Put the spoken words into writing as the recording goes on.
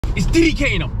It's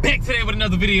DDK and I'm back today with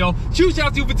another video. Huge shout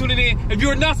out to you for tuning in. If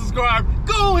you're not subscribed,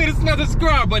 go ahead and smash the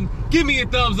subscribe button. Give me a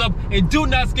thumbs up and do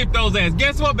not skip those ads.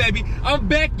 Guess what, baby? I'm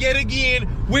back yet again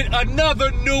with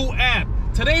another new app.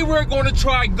 Today we're going to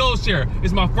try GoShare.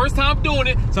 It's my first time doing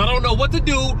it, so I don't know what to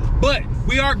do, but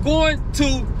we are going to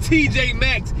TJ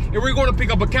Maxx and we're going to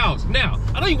pick up a couch. Now,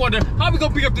 I know you wonder, how are we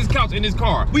going to pick up this couch in this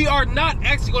car? We are not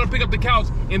actually going to pick up the couch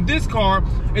in this car.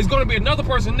 It's going to be another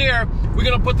person there. We're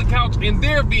going to put the couch in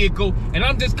their vehicle, and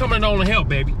I'm just coming on to help,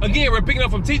 baby. Again, we're picking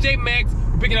up from TJ Maxx,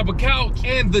 we're picking up a couch,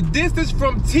 and the distance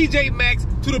from TJ Maxx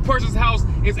to the person's house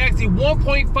is actually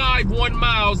 1.51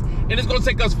 miles, and it's going to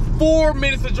take us 4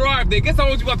 minutes to drive there. Guess how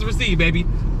much you about to receive, baby?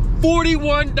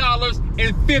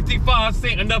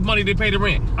 $41.55, enough money to pay the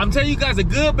rent. I'm telling you guys the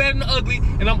good, bad, and the ugly,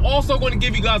 and I'm also going to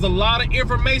give you guys a lot of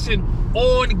information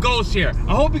on GoShare.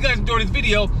 I hope you guys enjoyed this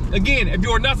video. Again, if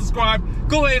you are not subscribed,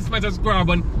 go ahead and smash that subscribe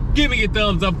button. Give me a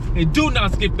thumbs up, and do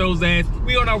not skip those ads.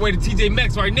 We on our way to TJ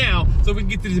Maxx right now, so we can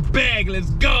get to this bag.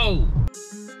 Let's go.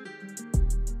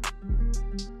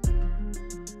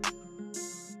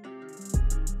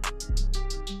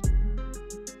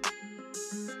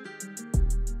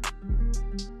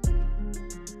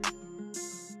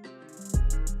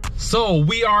 So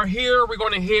we are here. We're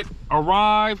gonna hit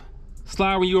arrive.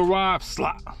 Slide when you arrive.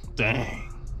 Slide.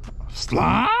 Dang.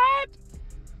 Slide.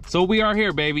 So we are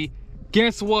here, baby.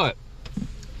 Guess what?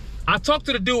 I talked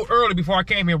to the dude early before I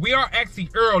came here. We are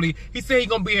actually early. He said he's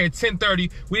gonna be here at 10:30.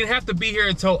 We didn't have to be here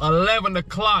until 11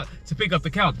 o'clock to pick up the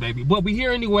couch, baby. But we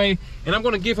here anyway, and I'm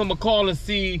gonna give him a call and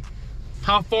see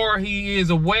how far he is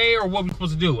away or what we're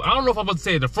supposed to do. I don't know if I'm about to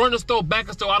say the front of the store, back of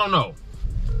the store, I don't know.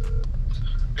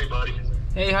 Hey, buddy.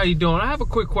 Hey, how you doing? I have a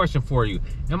quick question for you.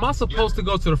 Am I supposed to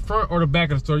go to the front or the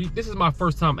back of the store? This is my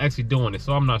first time actually doing it,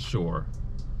 so I'm not sure.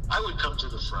 I would come to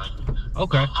the front.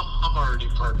 Okay. I'm already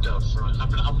parked out front.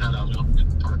 I'm not out in the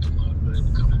parking lot, but I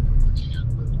would come in if I can.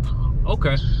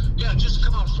 Okay. Yeah, just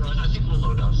come out front. I think we'll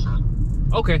load out front.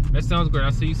 Okay, that sounds great.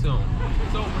 I'll see you soon.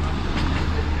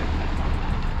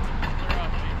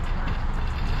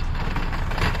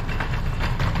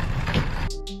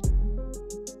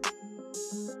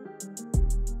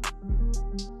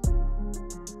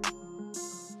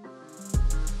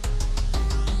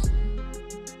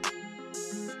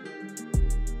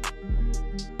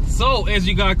 So, as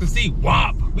you guys can see,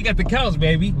 whop, we got the couch,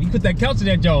 baby. We put that couch in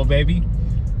that joint, baby.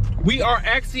 We are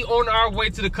actually on our way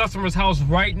to the customer's house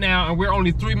right now, and we're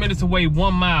only 3 minutes away,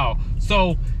 1 mile.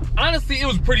 So, honestly, it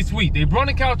was pretty sweet. They brought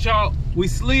the couch out, we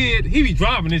slid. He be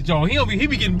driving this joint. He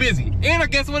be getting busy. And I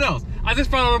guess what else? I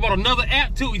just found out about another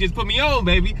app too. He just put me on,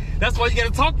 baby. That's why you gotta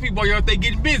talk to people if they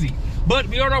getting busy. But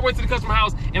we are on our way to the customer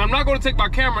house, and I'm not gonna take my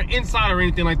camera inside or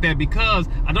anything like that because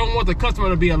I don't want the customer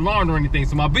to be alarmed or anything.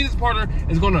 So my business partner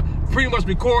is gonna pretty much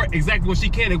record exactly what she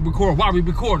can record while we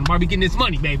recording, while we getting this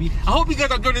money, baby. I hope you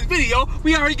guys are enjoying this video.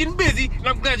 We already getting busy, and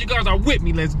I'm glad you guys are with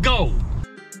me. Let's go.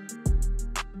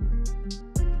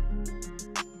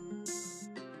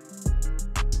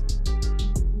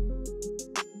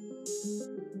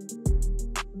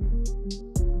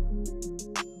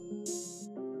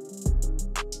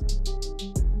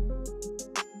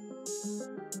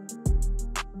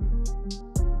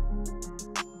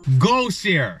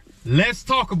 GoShare. Let's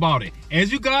talk about it. As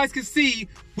you guys can see,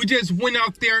 we just went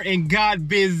out there and got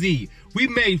busy. We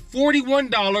made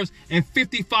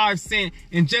 $41.55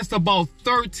 in just about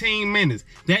 13 minutes.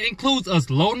 That includes us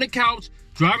loading the couch,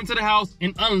 driving to the house,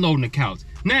 and unloading the couch.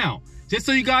 Now, just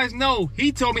so you guys know,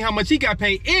 he told me how much he got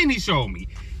paid, and he showed me.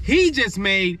 He just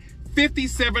made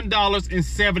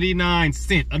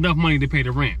 $57.79, enough money to pay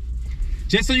the rent.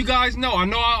 Just so you guys know I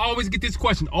always get this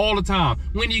question all the time.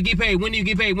 When do you get paid? When do you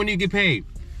get paid? When do you get paid?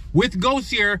 With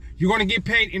GoShare, you're gonna get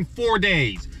paid in 4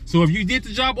 days. So if you did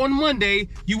the job on Monday,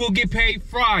 you will get paid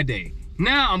Friday.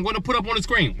 Now I'm gonna put up on the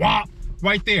screen, whop,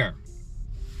 right there.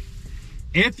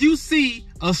 If you see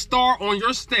a star on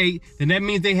your state, then that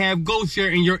means they have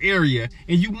GoShare in your area,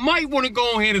 and you might wanna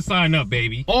go ahead and sign up,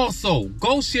 baby. Also,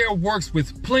 GoShare works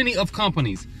with plenty of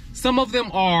companies. Some of them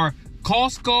are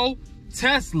Costco,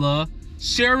 Tesla,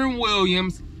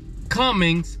 Sherwin-Williams,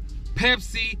 Cummins,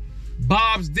 Pepsi,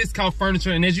 Bob's Discount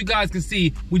Furniture, and as you guys can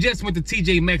see, we just went to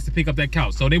TJ Maxx to pick up that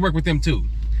couch, so they work with them too.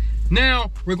 Now,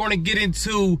 we're gonna get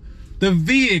into the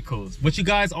vehicles, what you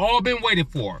guys all been waiting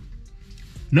for.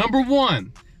 Number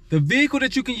one, the vehicle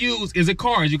that you can use is a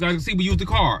car. As you guys can see, we use the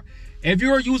car. If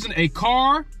you are using a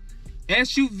car,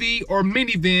 SUV, or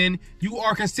minivan, you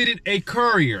are considered a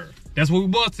courier. That's what we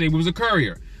was today, we was a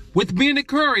courier. With being a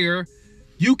courier,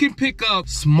 you can pick up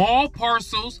small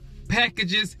parcels,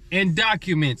 packages, and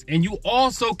documents, and you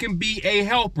also can be a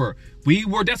helper.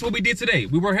 That's what we did today.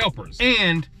 We were helpers.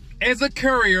 And as a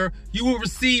courier, you will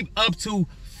receive up to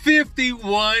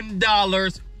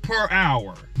 $51 per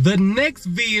hour. The next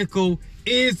vehicle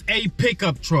is a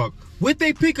pickup truck. With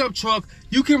a pickup truck,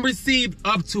 you can receive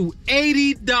up to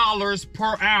 $80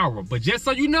 per hour. But just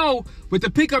so you know, with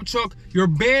the pickup truck, your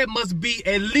bed must be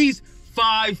at least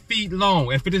 5 feet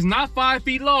long. If it is not 5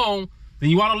 feet long,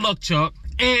 then you out of luck, Chuck.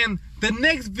 And the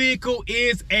next vehicle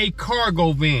is a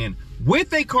cargo van.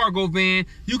 With a cargo van,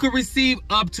 you can receive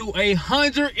up to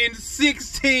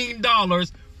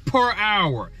 $116 per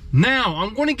hour. Now,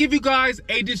 I'm going to give you guys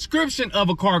a description of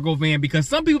a cargo van because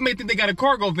some people may think they got a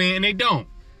cargo van and they don't.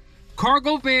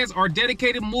 Cargo vans are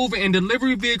dedicated moving and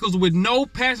delivery vehicles with no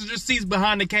passenger seats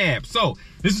behind the cab. So,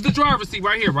 this is the driver's seat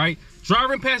right here, right?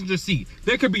 Driver and passenger seat.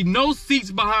 There could be no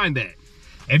seats behind that.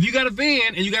 If you got a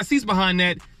van and you got seats behind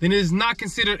that, then it is not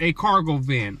considered a cargo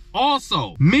van.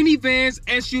 Also, minivans,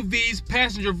 SUVs,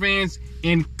 passenger vans,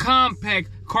 and compact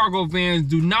cargo vans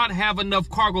do not have enough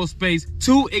cargo space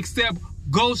to accept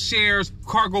GoShare's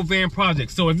cargo van project.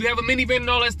 So if you have a minivan and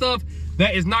all that stuff,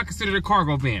 that is not considered a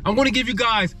cargo van. I'm going to give you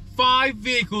guys 5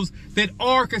 vehicles that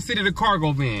are considered a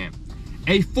cargo van.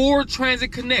 A Ford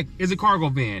Transit Connect is a cargo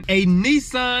van. A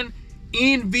Nissan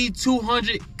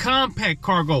NV200 compact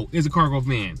cargo is a cargo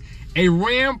van. A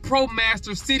Ram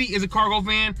ProMaster City is a cargo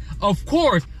van. Of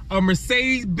course, a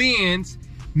Mercedes-Benz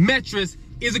Metris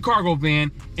is a cargo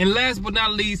van. And last but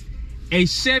not least, a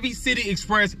Chevy City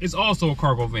Express is also a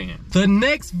cargo van. The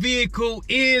next vehicle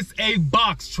is a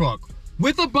box truck.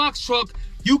 With a box truck,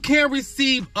 you can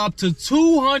receive up to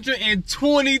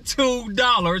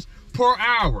 $222 per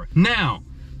hour. Now,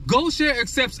 GoShare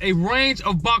accepts a range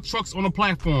of box trucks on the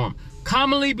platform,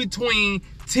 commonly between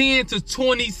 10 to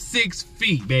 26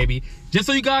 feet, baby. Just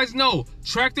so you guys know,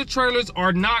 tractor trailers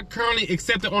are not currently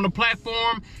accepted on the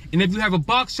platform, and if you have a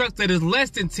box truck that is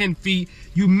less than 10 feet,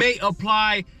 you may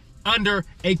apply under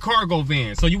a cargo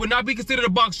van. So you would not be considered a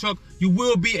box truck, you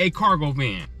will be a cargo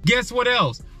van. Guess what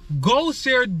else?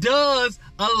 GoShare does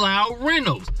allow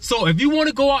rentals. So if you want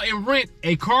to go out and rent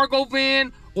a cargo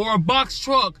van or a box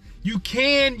truck, you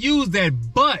can use that.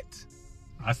 But,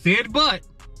 I said but,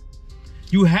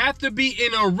 you have to be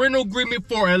in a rental agreement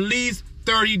for at least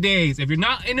 30 days. If you're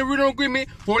not in a rental agreement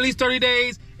for at least 30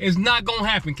 days, it's not going to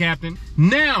happen, Captain.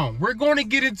 Now, we're going to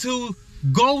get into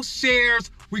GoShare's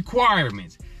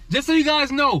requirements. Just so you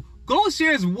guys know,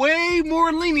 GoShare is way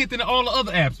more lenient than all the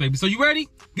other apps, baby. So you ready?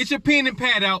 Get your pen and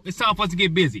pad out. It's time for us to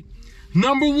get busy.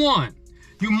 Number 1,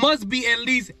 you must be at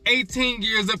least 18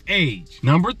 years of age.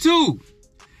 Number 2,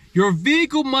 your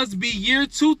vehicle must be year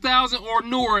 2000 or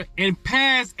newer and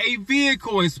pass a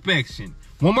vehicle inspection.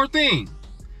 One more thing,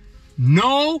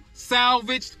 no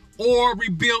salvaged or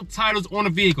rebuilt titles on a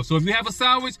vehicle. So if you have a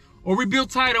salvaged or rebuilt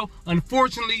title,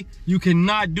 unfortunately, you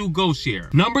cannot do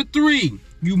GoShare. Number 3,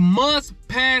 you must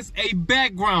pass a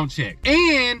background check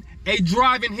and a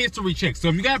driving history check. So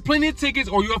if you got plenty of tickets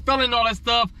or you're a felon and all that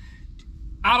stuff,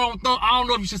 I don't know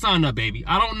if you should sign up, baby.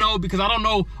 I don't know, because I don't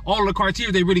know all the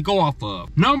criteria they really go off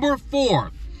of. Number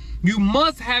 4, you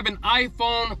must have an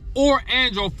iPhone or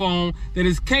Android phone that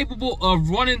is capable of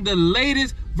running the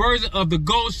latest version of the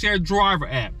GoShare driver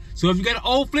app. So if you got an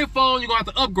old flip phone, you're gonna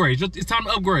have to upgrade. It's time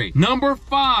to upgrade. Number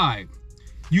 5,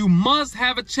 you must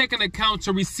have a checking account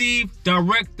to receive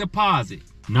direct deposit.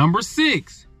 Number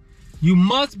 6, you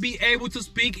must be able to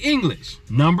speak English.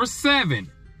 Number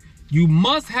 7, you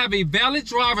must have a valid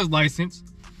driver's license,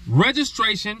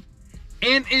 registration,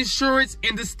 and insurance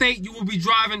in the state you will be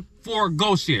driving for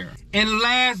GoShare. And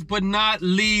last but not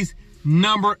least,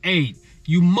 number 8,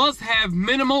 you must have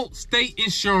minimal state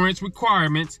insurance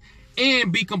requirements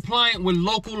and be compliant with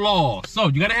local laws. So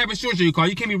you gotta have insurance in your car.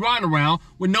 You can't be riding around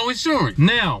with no insurance.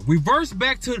 Now, reverse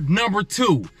back to number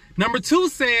 2. Number 2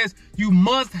 says you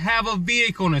must have a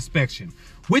vehicle inspection.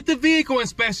 With the vehicle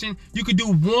inspection, you can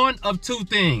do one of 2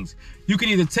 things. You can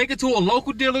either take it to a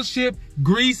local dealership,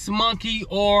 Grease Monkey,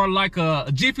 or like a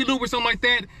Jiffy Lube or something like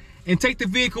that, and take the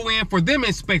vehicle in for them to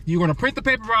inspect. You're gonna print the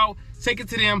paper out, take it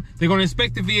to them, they're gonna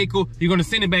inspect the vehicle, you're gonna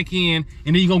send it back in,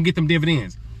 and then you're gonna get them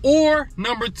dividends. Or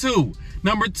number 2,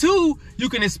 you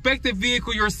can inspect the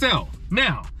vehicle yourself.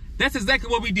 Now, that's exactly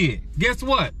what we did. Guess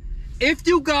what? If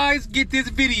you guys get this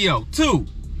video to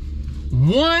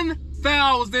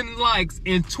 1,000 likes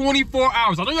in 24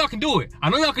 hours, I know y'all can do it.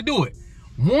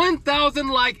 1,000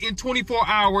 likes in 24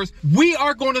 hours, we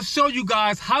are going to show you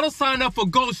guys how to sign up for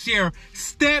GoShare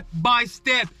step by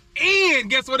step. And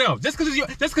guess what else? Just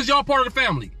because y'all part of the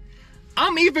family,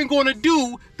 I'm even going to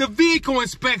do the vehicle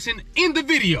inspection in the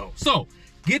video. So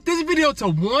get this video to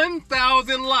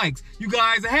 1,000 likes. You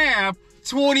guys have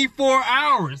 24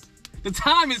 hours. The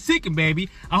time is ticking, baby.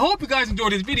 I hope you guys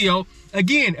enjoyed this video.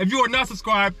 Again, if you are not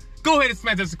subscribed, go ahead and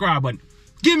smash that subscribe button.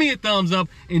 Give me a thumbs up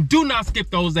and do not skip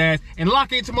those ads and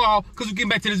lock in tomorrow because we're getting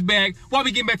back to this bag. Why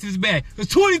we getting back to this bag? Because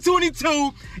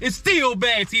 2022 is still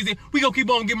bag season. We gonna keep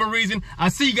on giving a reason.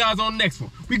 I'll see you guys on the next one.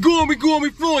 We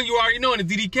flowing, you already know, in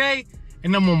the DDK,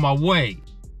 and I'm on my way.